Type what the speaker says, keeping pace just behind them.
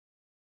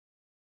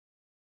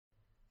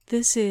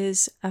This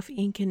is Of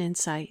Ink and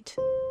Insight,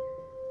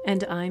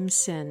 and I'm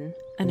Sin,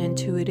 an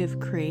intuitive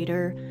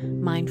creator,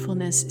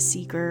 mindfulness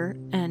seeker,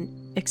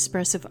 and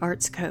expressive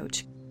arts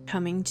coach,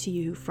 coming to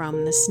you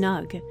from the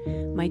Snug,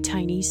 my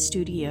tiny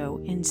studio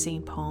in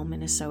St. Paul,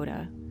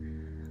 Minnesota.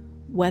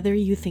 Whether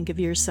you think of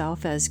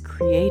yourself as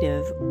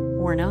creative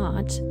or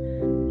not,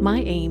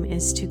 my aim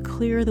is to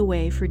clear the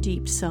way for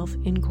deep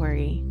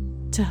self-inquiry,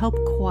 to help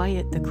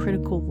quiet the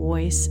critical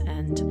voice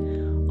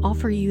and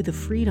offer you the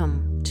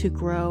freedom to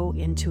grow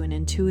into an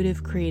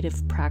intuitive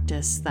creative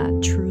practice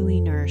that truly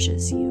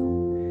nourishes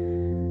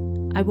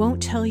you. I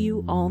won't tell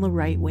you all the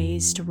right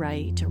ways to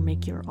write or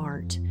make your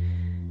art,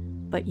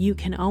 but you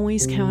can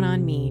always count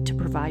on me to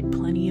provide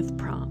plenty of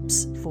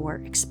prompts for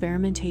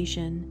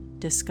experimentation,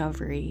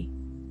 discovery,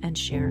 and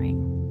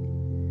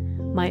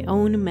sharing. My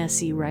own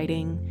messy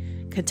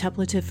writing,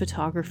 contemplative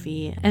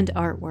photography, and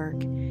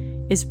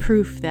artwork is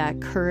proof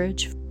that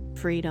courage,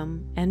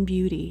 freedom, and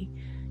beauty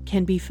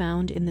can be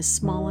found in the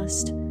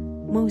smallest,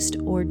 most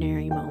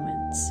ordinary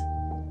moments.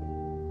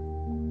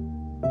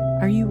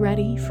 Are you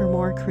ready for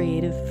more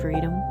creative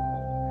freedom?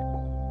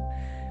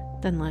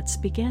 Then let's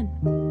begin.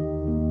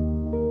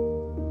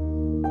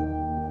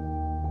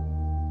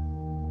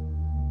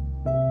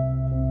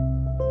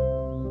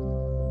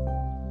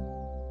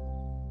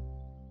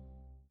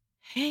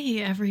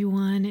 Hey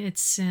everyone,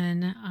 it's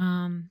Sin.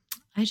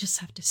 I just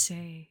have to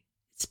say,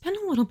 it's been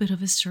a little bit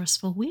of a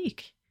stressful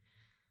week.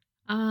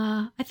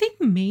 I think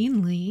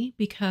mainly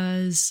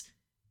because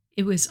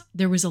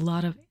there was a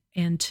lot of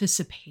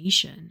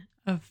anticipation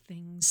of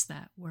things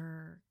that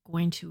were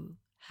going to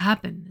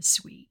happen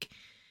this week.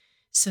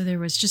 So there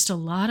was just a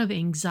lot of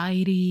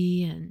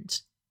anxiety and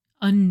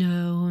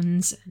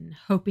unknowns and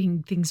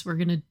hoping things were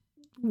going to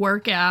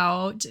work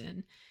out.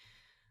 And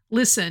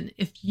listen,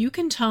 if you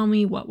can tell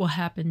me what will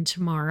happen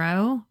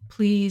tomorrow,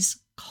 please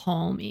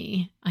call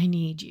me. I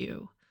need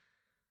you.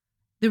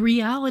 The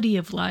reality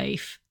of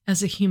life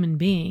as a human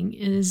being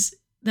is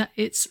that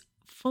it's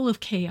full of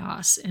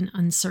chaos and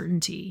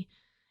uncertainty.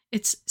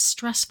 It's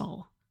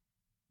stressful.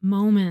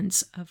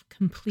 Moments of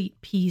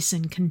complete peace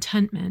and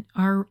contentment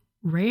are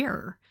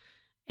rare,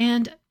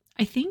 and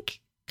I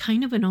think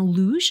kind of an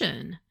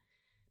illusion,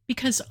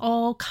 because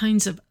all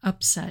kinds of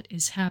upset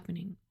is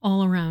happening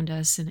all around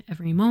us in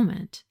every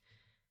moment.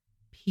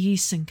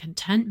 Peace and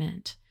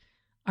contentment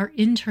are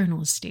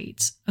internal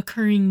states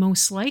occurring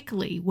most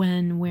likely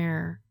when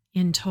we're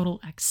in total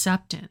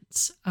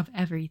acceptance of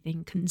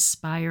everything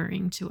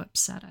conspiring to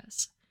upset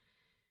us.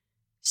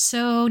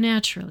 So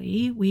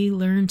naturally, we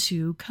learn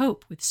to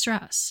cope with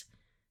stress.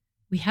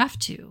 We have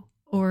to,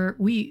 or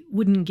we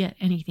wouldn't get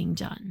anything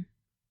done.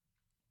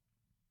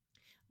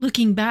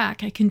 Looking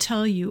back, I can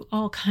tell you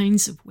all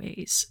kinds of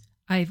ways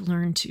I've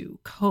learned to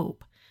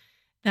cope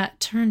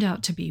that turned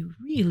out to be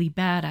really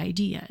bad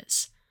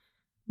ideas,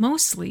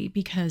 mostly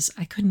because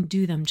I couldn't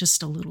do them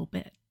just a little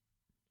bit.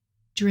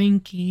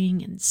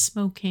 Drinking and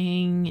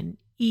smoking and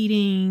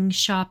eating,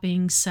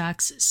 shopping,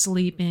 sex,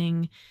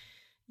 sleeping.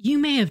 You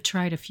may have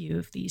tried a few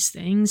of these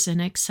things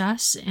in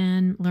excess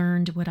and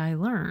learned what I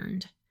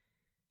learned.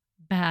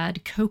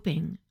 Bad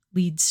coping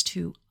leads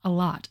to a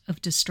lot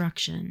of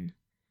destruction.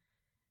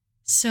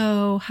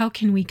 So how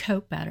can we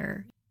cope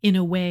better in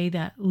a way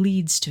that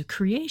leads to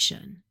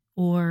creation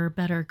or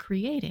better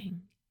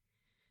creating?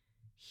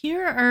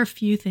 Here are a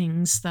few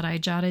things that I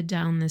jotted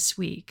down this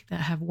week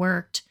that have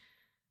worked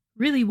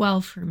really well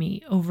for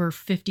me over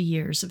 50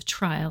 years of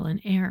trial and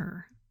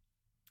error.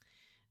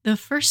 The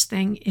first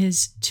thing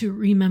is to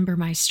remember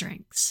my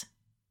strengths.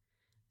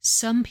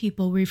 Some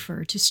people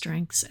refer to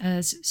strengths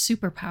as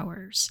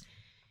superpowers,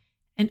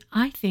 and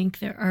I think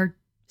there are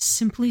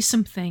simply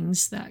some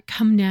things that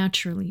come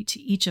naturally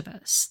to each of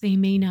us. They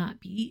may not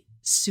be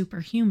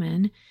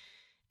superhuman.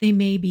 They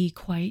may be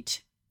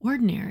quite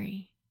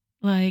ordinary.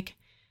 Like,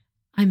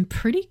 I'm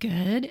pretty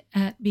good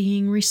at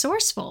being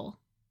resourceful.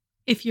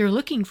 If you're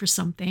looking for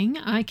something,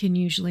 I can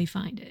usually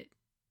find it.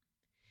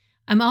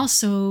 I'm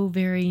also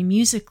very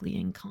musically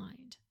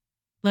inclined,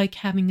 like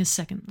having a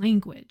second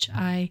language.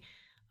 I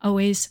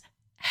always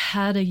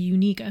had a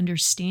unique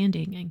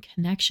understanding and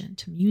connection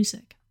to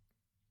music.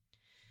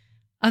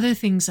 Other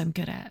things I'm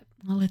good at,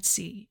 well, let's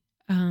see.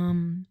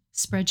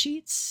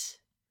 Spreadsheets,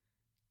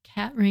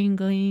 cat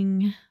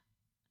wrangling,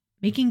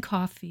 making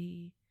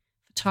coffee,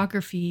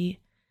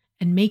 photography,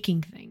 and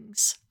making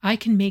things. I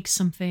can make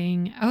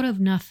something out of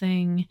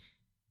nothing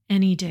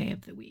any day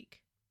of the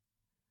week.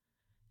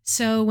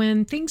 So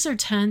when things are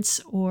tense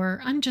or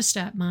I'm just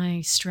at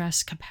my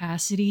stress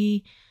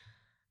capacity,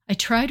 I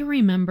try to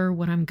remember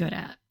what I'm good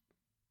at.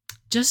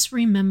 Just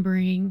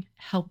remembering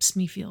helps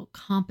me feel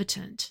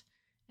competent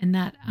and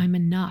that I'm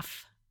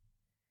enough.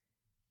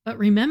 But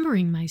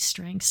remembering my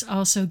strengths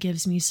also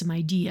gives me some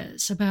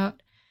ideas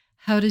about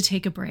how to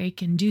take a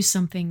break and do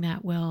something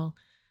that will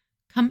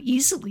come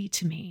easily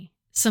to me,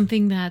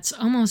 something that's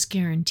almost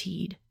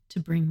guaranteed to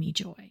bring me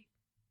joy.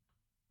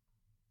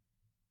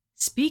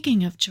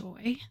 Speaking of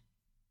joy,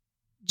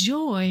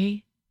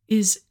 joy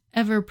is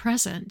ever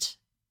present,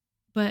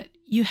 but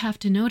you have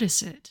to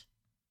notice it.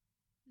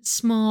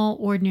 small,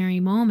 ordinary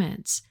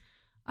moments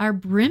are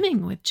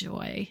brimming with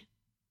joy.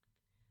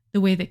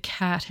 The way the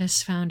cat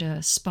has found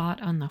a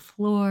spot on the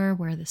floor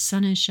where the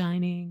sun is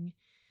shining,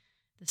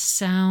 the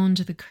sound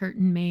the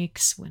curtain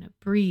makes when a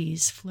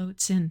breeze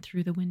floats in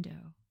through the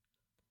window,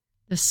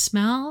 the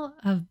smell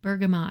of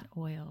bergamot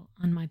oil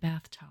on my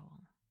bath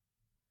towel.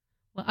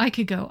 Well, I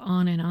could go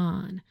on and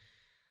on.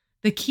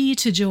 The key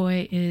to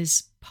joy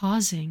is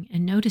pausing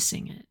and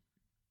noticing it.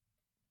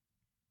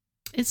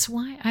 It's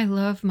why I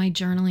love my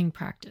journaling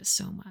practice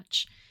so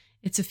much.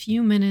 It's a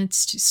few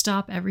minutes to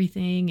stop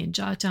everything and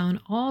jot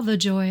down all the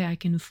joy I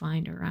can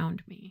find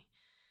around me.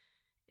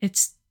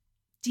 It's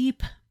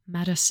deep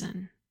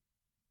medicine.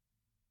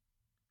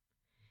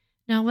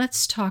 Now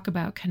let's talk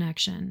about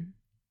connection.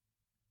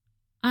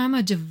 I'm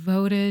a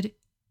devoted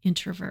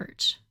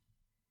introvert.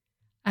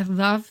 I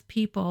love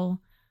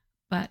people,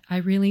 but I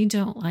really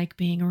don't like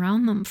being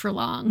around them for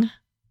long.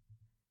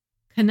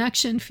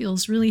 Connection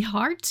feels really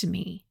hard to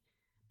me,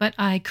 but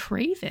I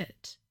crave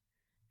it.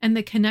 And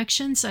the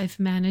connections I've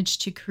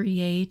managed to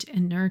create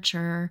and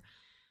nurture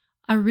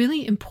are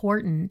really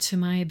important to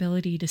my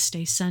ability to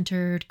stay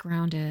centered,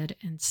 grounded,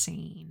 and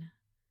sane.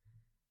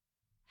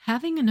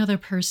 Having another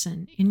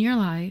person in your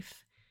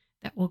life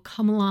that will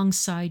come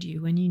alongside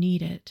you when you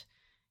need it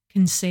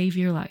can save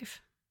your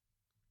life.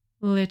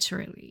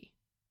 Literally.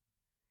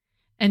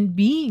 And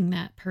being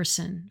that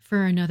person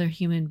for another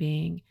human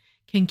being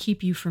can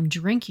keep you from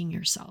drinking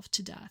yourself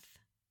to death.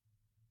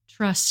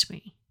 Trust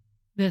me,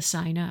 this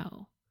I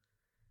know.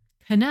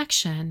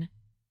 Connection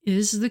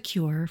is the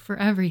cure for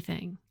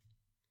everything.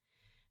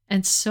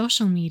 And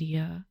social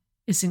media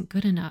isn't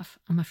good enough,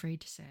 I'm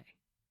afraid to say.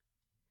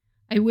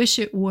 I wish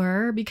it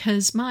were,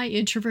 because my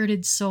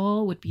introverted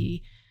soul would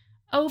be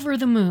over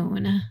the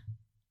moon,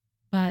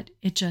 but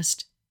it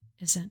just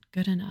isn't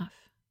good enough.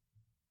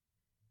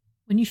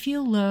 When you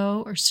feel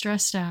low or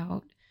stressed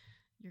out,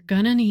 you're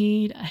gonna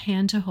need a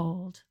hand to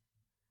hold,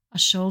 a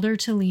shoulder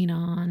to lean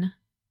on,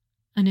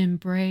 an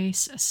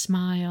embrace, a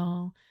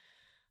smile,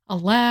 a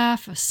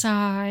laugh, a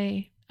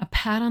sigh, a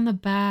pat on the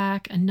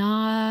back, a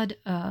nod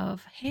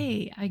of,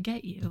 hey, I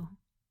get you.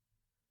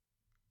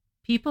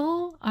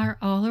 People are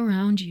all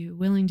around you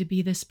willing to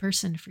be this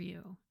person for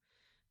you.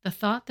 The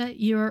thought that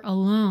you're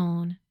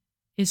alone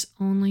is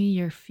only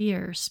your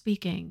fear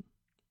speaking.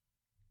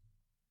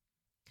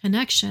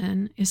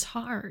 Connection is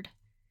hard.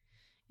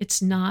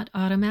 It's not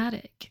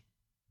automatic.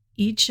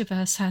 Each of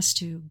us has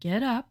to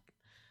get up,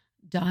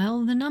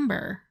 dial the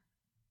number,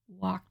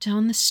 walk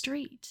down the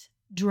street,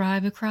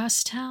 drive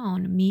across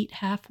town, meet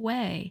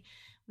halfway.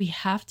 We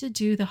have to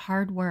do the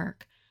hard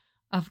work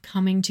of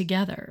coming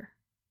together.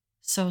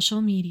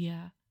 Social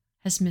media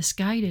has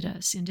misguided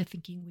us into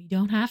thinking we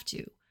don't have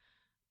to,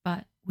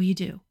 but we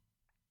do.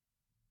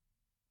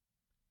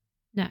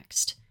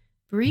 Next,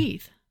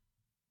 breathe.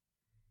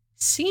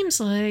 Seems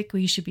like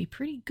we should be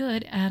pretty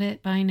good at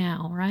it by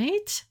now,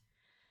 right?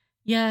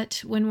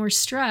 Yet when we're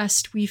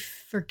stressed, we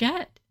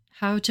forget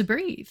how to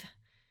breathe.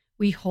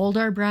 We hold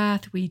our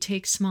breath, we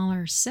take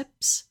smaller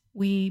sips,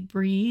 we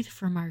breathe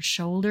from our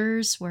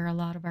shoulders where a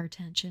lot of our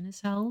tension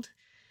is held.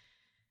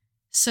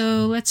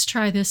 So let's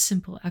try this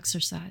simple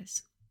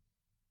exercise.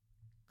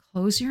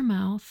 Close your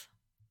mouth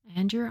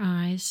and your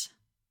eyes.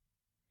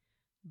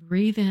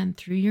 Breathe in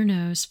through your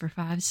nose for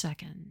 5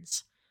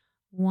 seconds.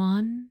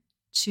 1,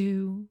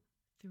 2,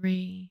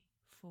 3,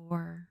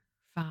 4,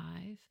 5.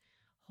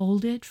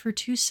 Hold it for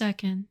 2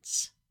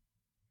 seconds.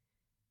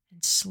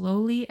 And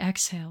slowly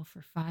exhale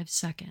for 5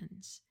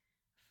 seconds.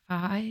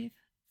 5,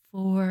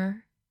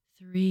 4,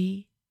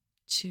 3,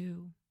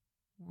 2,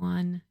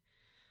 1.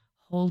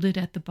 Hold it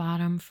at the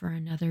bottom for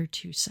another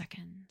 2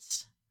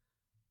 seconds.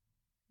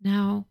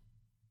 Now,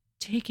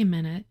 take a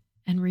minute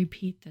and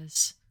repeat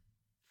this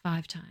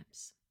 5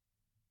 times.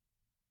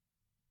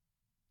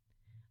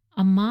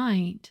 A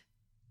mind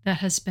that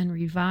has been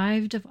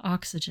revived of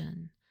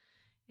oxygen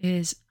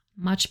is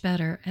much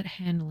better at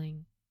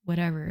handling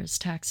whatever is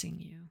taxing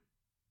you.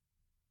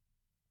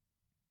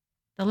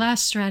 The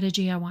last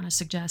strategy I want to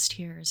suggest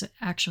here is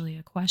actually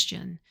a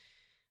question.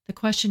 The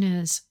question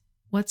is,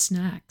 what's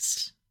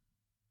next?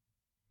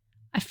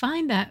 I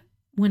find that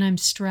when I'm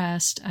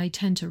stressed, I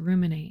tend to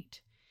ruminate.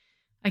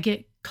 I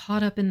get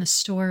caught up in the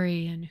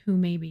story and who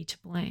may be to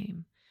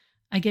blame.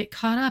 I get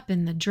caught up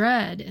in the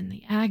dread and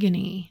the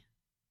agony.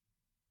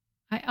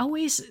 I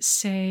always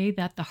say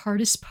that the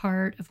hardest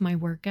part of my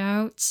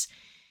workouts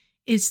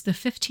is the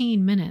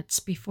 15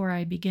 minutes before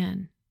I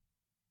begin.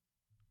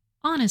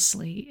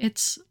 Honestly,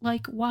 it's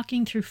like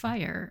walking through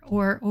fire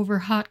or over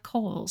hot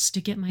coals to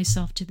get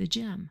myself to the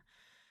gym.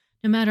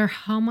 No matter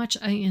how much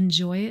I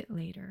enjoy it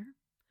later,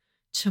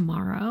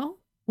 tomorrow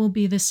will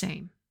be the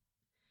same.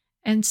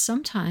 And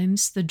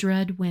sometimes the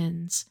dread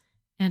wins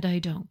and I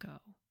don't go.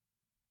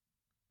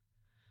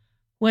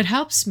 What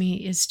helps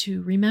me is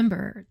to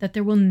remember that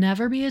there will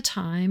never be a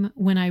time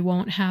when I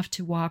won't have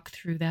to walk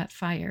through that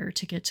fire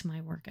to get to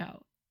my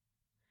workout.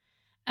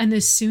 And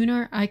the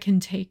sooner I can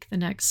take the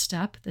next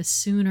step, the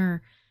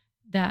sooner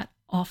that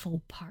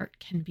awful part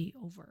can be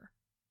over.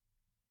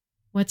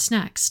 What's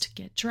next?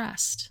 Get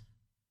dressed.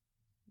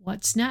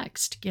 What's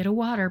next? Get a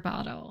water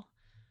bottle.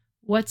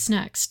 What's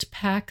next?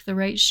 Pack the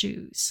right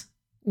shoes.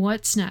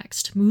 What's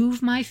next?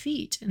 Move my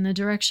feet in the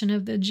direction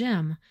of the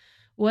gym.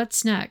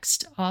 What's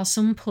next?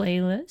 Awesome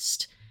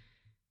playlist.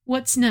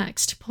 What's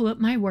next? Pull up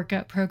my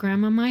workout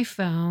program on my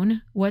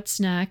phone. What's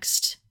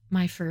next?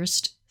 My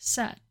first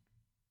set.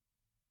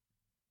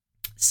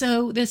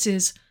 So this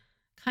is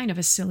kind of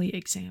a silly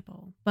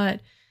example, but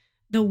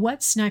the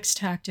what's next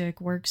tactic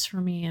works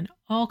for me in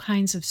all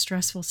kinds of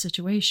stressful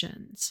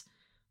situations.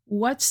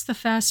 What's the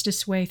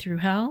fastest way through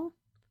hell?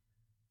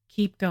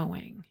 Keep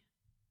going.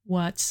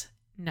 What's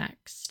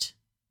next?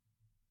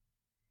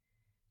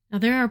 Now,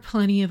 there are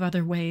plenty of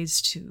other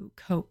ways to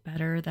cope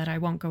better that I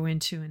won't go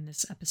into in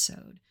this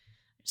episode.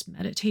 There's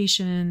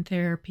meditation,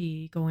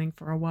 therapy, going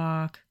for a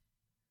walk,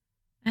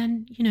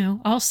 and,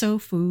 also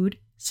food,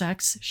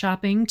 sex,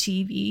 shopping,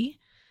 TV,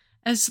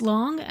 as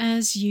long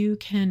as you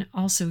can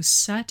also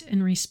set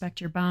and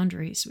respect your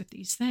boundaries with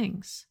these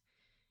things.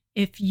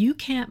 If you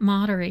can't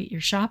moderate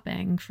your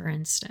shopping, for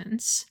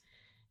instance,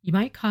 you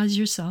might cause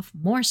yourself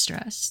more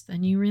stress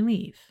than you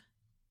relieve.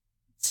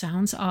 It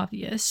sounds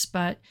obvious,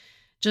 but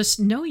just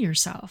know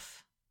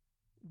yourself.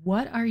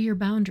 What are your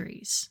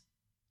boundaries?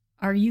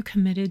 Are you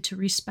committed to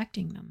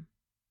respecting them?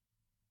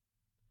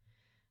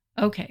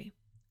 Okay,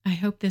 I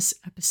hope this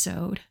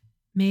episode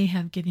may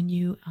have given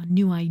you a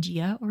new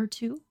idea or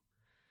two.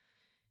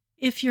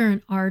 If you're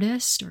an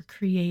artist or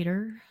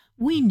creator,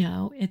 we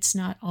know it's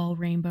not all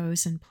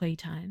rainbows and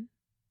playtime.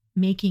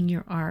 Making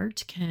your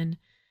art can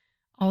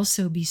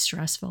also be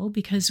stressful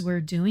because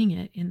we're doing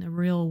it in the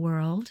real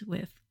world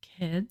with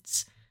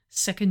kids,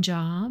 second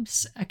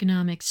jobs,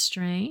 economic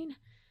strain,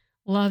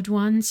 loved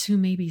ones who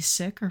may be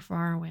sick or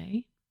far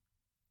away.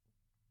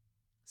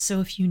 So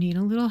if you need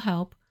a little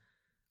help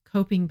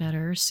coping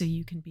better so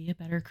you can be a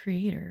better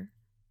creator,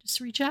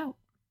 just reach out.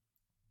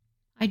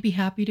 I'd be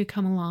happy to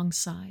come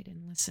alongside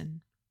and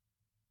listen.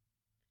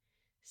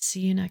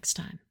 See you next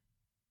time.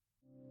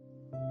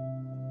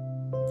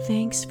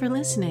 Thanks for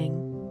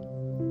listening.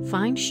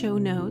 Find show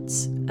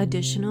notes,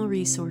 additional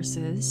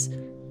resources,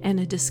 and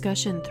a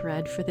discussion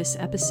thread for this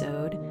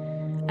episode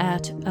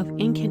at Of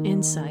Ink and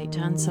Insight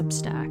on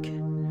Substack.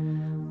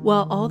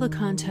 While all the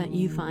content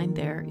you find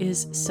there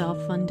is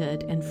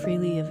self-funded and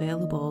freely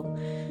available,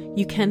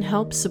 you can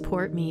help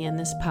support me in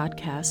this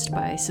podcast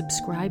by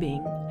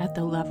subscribing at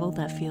the level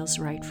that feels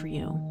right for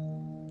you.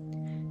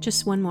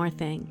 Just one more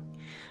thing.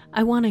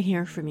 I want to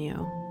hear from you.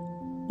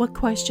 What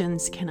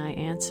questions can I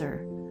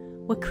answer?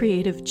 What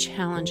creative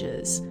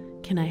challenges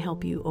can I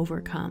help you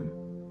overcome?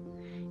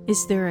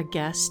 Is there a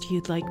guest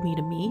you'd like me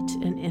to meet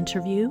and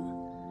interview?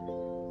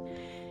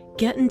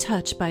 Get in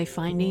touch by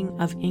finding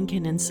Of Ink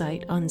and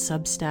Insight on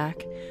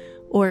Substack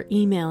or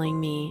emailing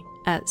me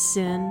at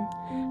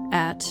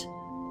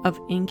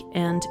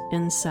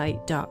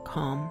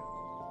sin@ofinkandinsight.com.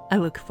 I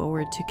look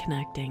forward to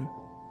connecting.